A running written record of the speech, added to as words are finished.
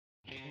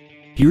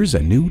Here's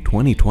a new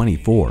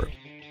 2024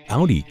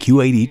 Audi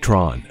Q8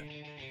 e-tron.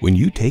 When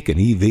you take an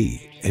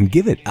EV and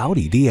give it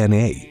Audi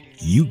DNA,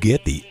 you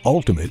get the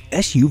ultimate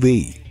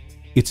SUV.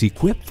 It's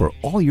equipped for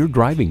all your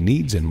driving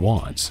needs and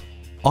wants.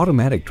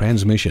 Automatic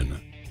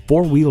transmission,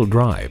 four-wheel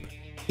drive,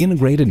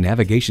 integrated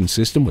navigation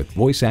system with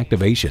voice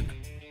activation,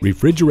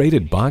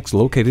 refrigerated box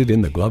located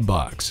in the glove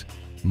box,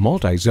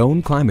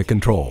 multi-zone climate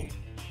control,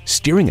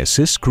 steering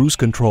assist cruise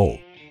control,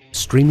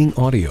 streaming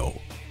audio,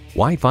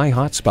 Wi-Fi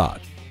hotspot,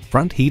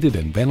 front heated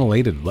and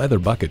ventilated leather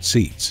bucket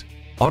seats,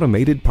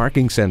 automated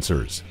parking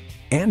sensors,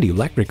 and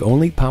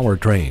electric-only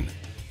powertrain.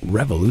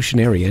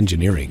 Revolutionary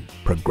engineering,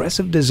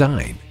 progressive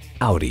design,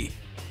 Audi.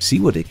 See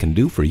what it can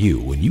do for you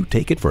when you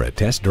take it for a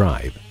test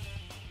drive.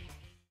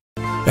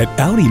 At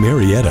Audi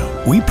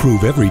Marietta, we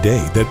prove every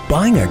day that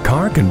buying a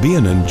car can be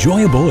an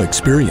enjoyable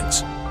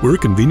experience. We're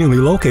conveniently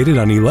located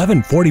on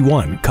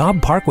 1141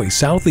 Cobb Parkway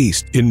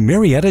Southeast in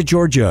Marietta,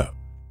 Georgia.